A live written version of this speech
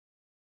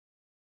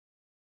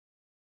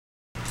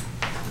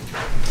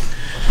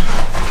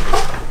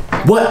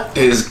What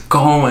is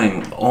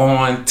going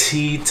on?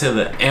 T to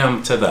the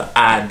M to the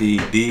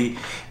IDD,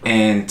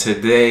 and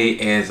today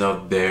is a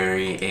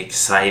very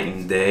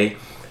exciting day.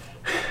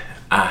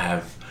 I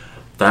have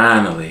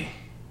finally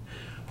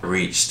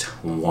reached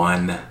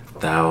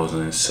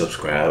 1,000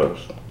 subscribers.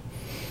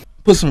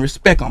 Put some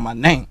respect on my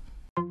name.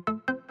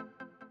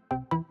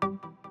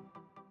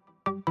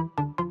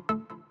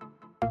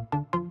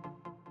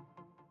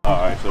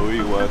 Alright, so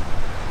we what?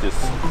 Just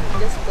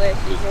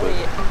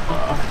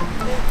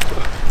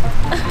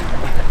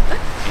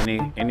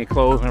any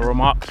closing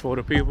remarks for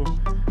the people?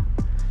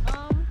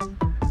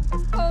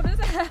 Cold as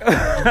hell.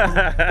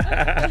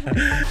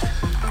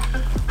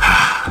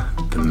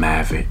 The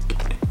Mavic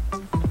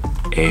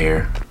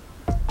Air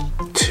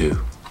 2.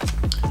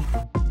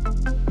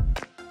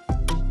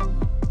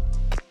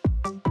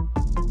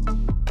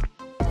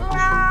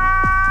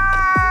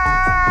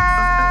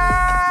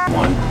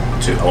 One,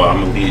 two. Well,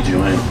 I'm gonna lead you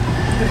in,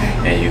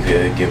 and you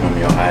could give them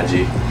your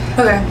IG.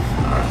 Okay.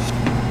 Alright.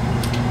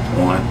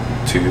 1,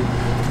 2,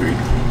 3.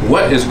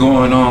 What is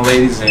going on,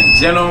 ladies and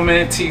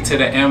gentlemen? T to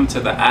the M to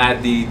the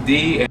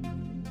IDD.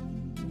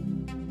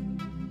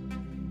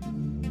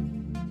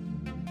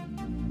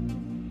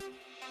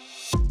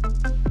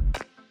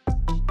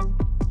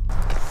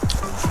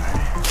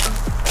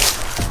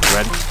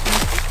 Ready?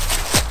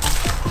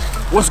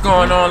 What's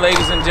going on,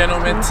 ladies and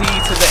gentlemen? T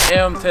to the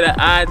M to the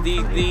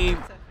IDD.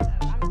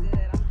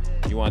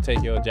 You want to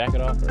take your jacket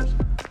off first?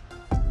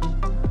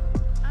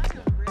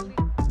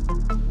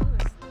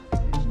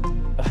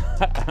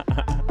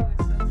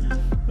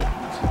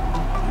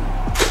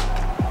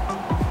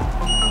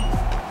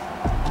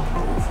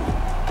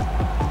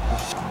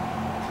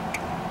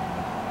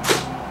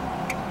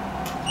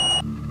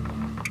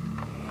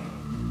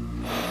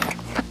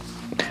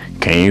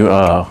 Can you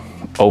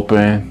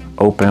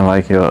open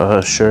like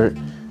your shirt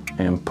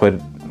and put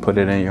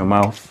it in your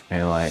mouth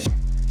and like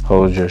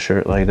hold your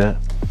shirt like that,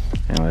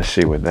 and let's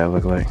see what that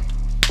look like.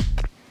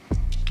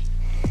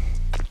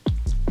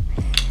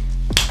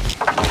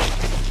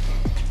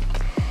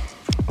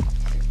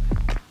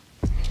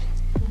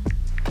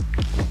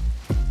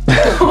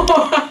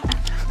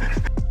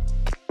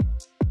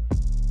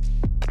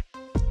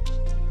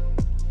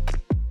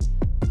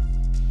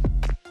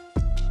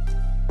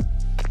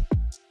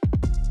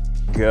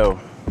 Go.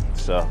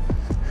 So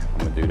I'm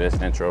gonna do this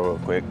intro real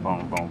quick.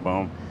 Boom, boom,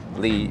 boom.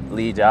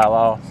 Lead y'all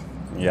off.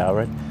 Y'all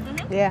ready?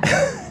 Mm-hmm. Yeah.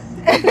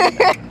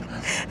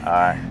 All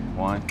right.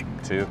 1,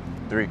 2,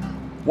 3.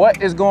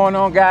 What is going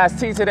on, guys?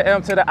 T to the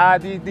M to the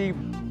IDD.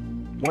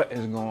 What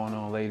is going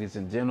on, ladies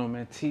and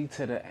gentlemen? T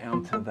to the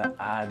M to the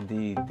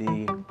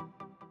IDD.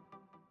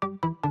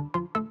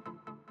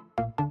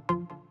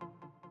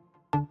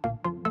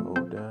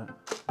 Hold that.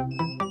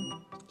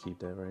 Keep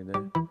that right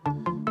there.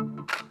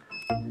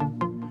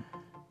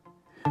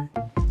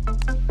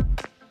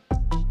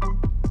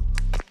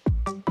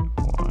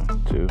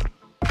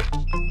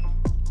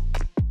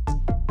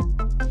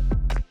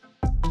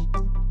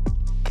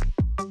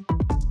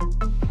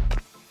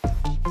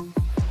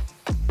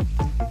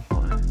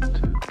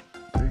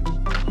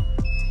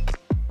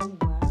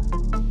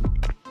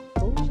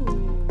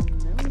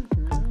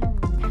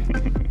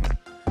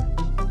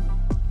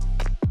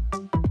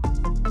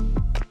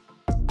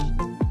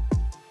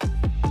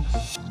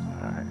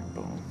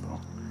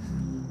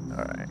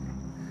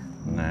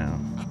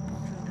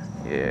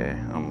 Yeah,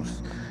 I'm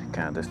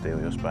kind of steal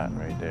your spot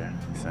right there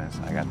since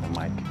I got the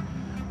mic.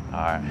 All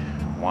right,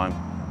 1,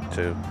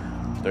 2,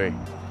 3.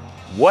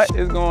 What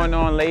is going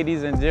on,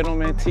 ladies and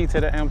gentlemen? T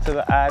to the M to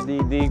the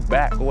IDD,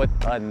 back with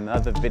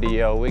another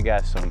video. We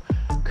got some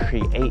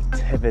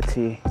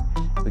creativity,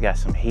 we got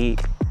some heat,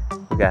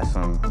 we got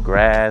some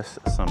grass,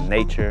 some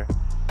nature.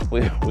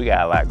 We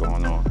got a lot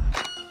going on.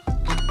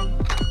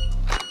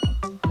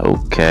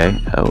 Okay.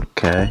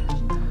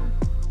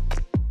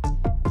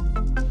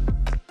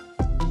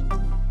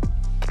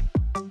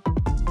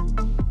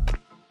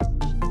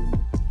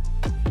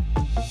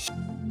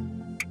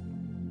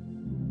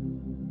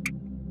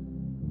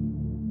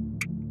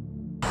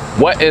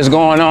 What is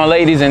going on,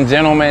 ladies and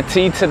gentlemen?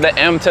 T to the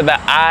M to the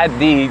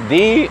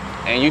IDD,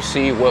 and you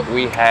see what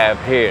we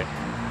have here.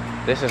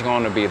 This is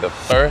going to be the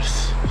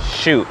first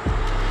shoot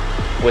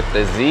with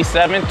the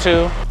Z7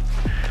 II.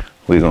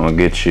 We're going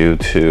to get you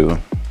to,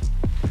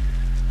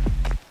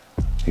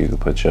 you can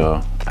put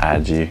your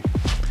IG.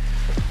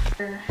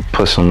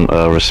 Put some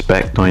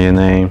respect on your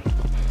name.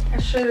 I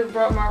should have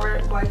brought my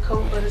red white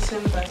coat, but it's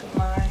in the back of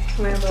my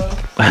Lambo.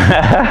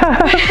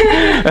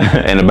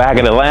 In the back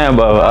of the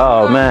Lambo,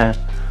 oh man.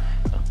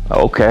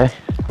 Okay,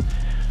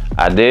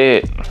 I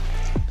did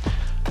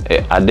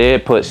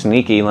put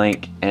sneaky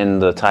link in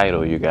the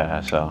title, you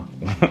guys, so.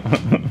 Yeah.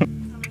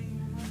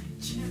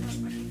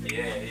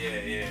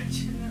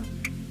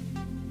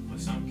 But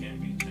some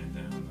can't be turned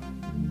down.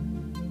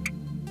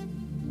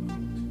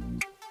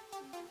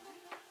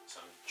 So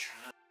I'm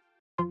trying.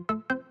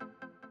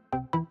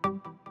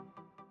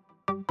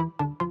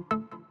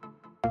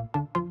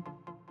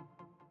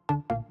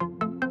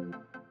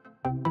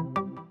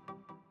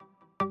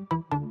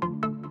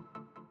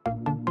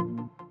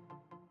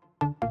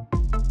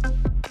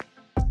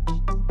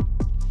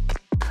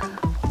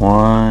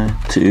 1,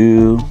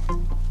 2.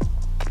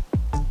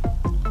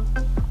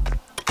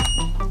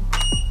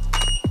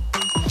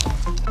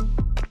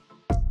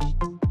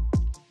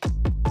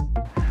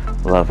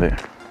 Love it.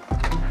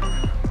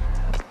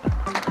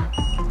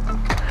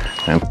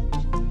 And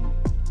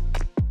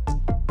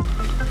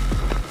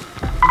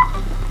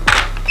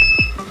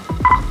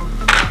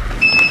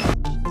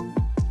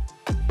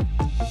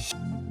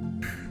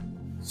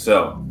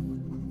so,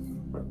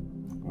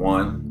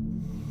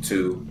 1,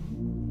 2,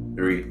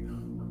 3.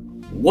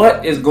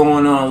 What is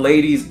going on,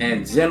 ladies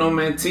and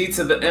gentlemen? T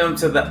to the M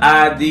to the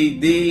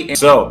IDD.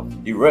 So,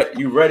 you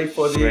ready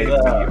for these We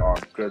are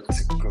good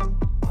to go.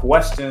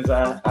 questions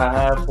I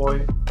have for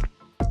you?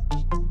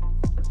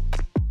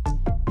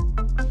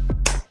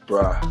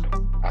 Bruh,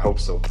 I hope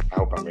so. I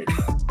hope I'm ready.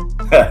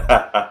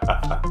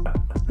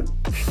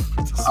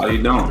 How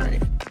you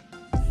doing?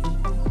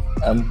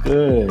 I'm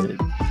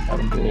good.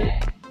 I'm good.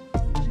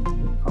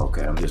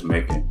 Okay, I'm just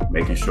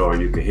making sure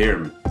you can hear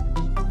me.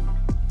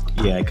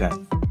 Yeah, I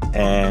can.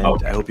 And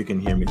Okay. I hope you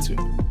can hear me too.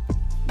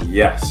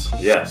 Yes,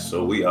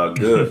 so we are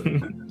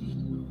good.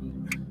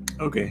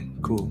 Okay,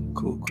 cool.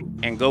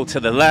 And go to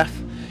the left,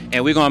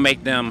 and we're gonna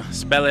make them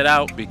spell it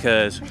out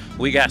because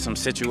we got some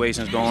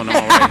situations going on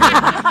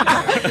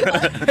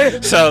right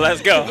here. So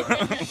let's go.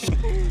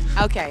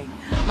 Okay,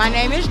 my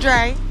name is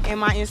Dre, and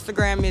my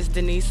Instagram is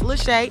Denise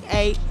Lachey,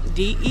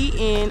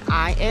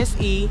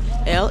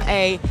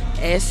 ADENISELASHAY.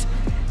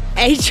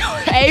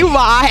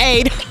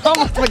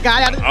 Almost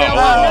forgot how to spell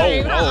my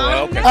name.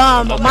 Okay.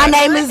 My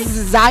name is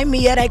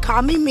Zymia. They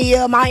call me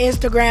Mia. My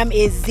Instagram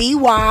is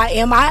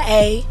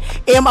ZYMIAMONAE.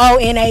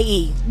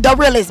 The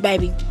realest,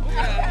 baby.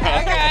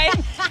 Okay.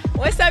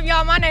 What's up,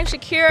 y'all? My name's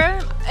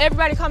Shakira.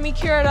 Everybody call me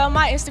Kira, though.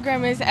 My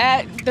Instagram is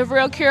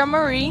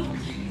 @TheRealKiraMarie.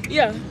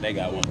 Yeah. They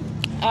got one.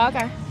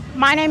 Okay.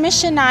 My name is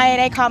Shania.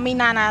 They call me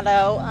Nana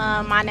though.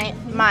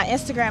 My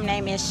Instagram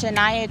name is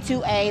Shania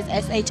 2 A's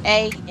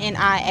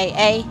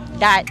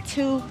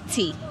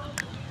SHANIAA.2T.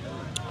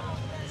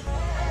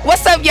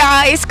 What's up,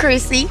 y'all? It's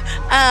Chrissy.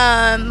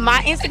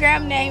 My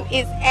Instagram name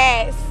is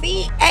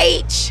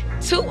 @CH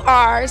 2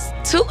 R's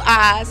 2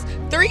 I's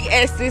 3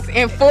 S's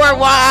and 4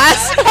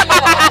 Y's.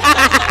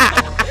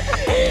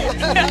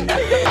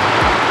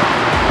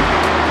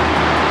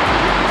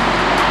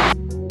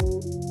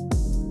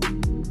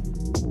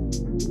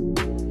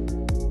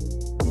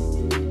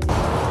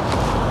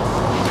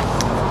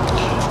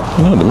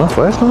 No, did my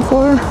flash not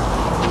fire?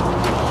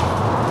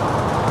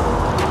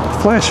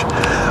 Flash.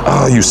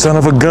 Oh, you son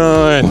of a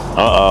gun.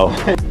 Uh-oh.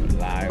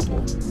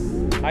 Liable.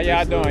 How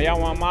y'all doing?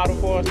 Y'all want to model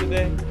for us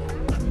today?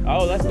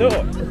 Oh, let's do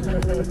it.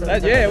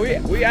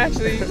 We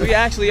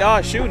actually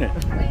are shooting.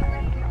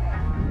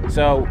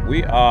 So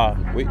we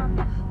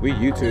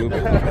YouTube.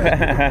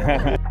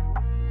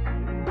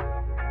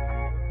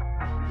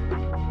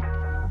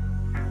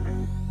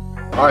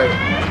 All right,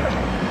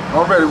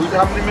 I'm ready.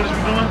 How many minutes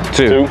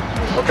we doing? 2.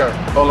 Okay,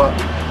 hold up.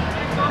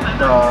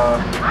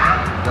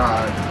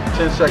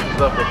 10 seconds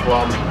left before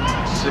I'm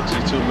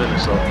 62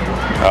 minutes off.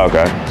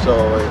 Okay. So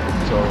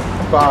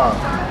 5,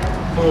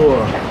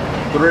 4,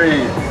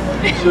 3,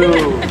 2,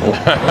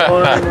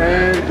 1,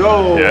 and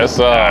go. Yes,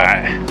 sir. All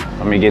right.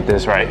 Let me get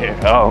this right here.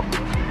 Oh,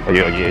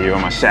 you're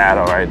in my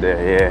shadow right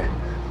there. Yeah.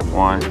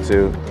 1,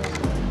 2,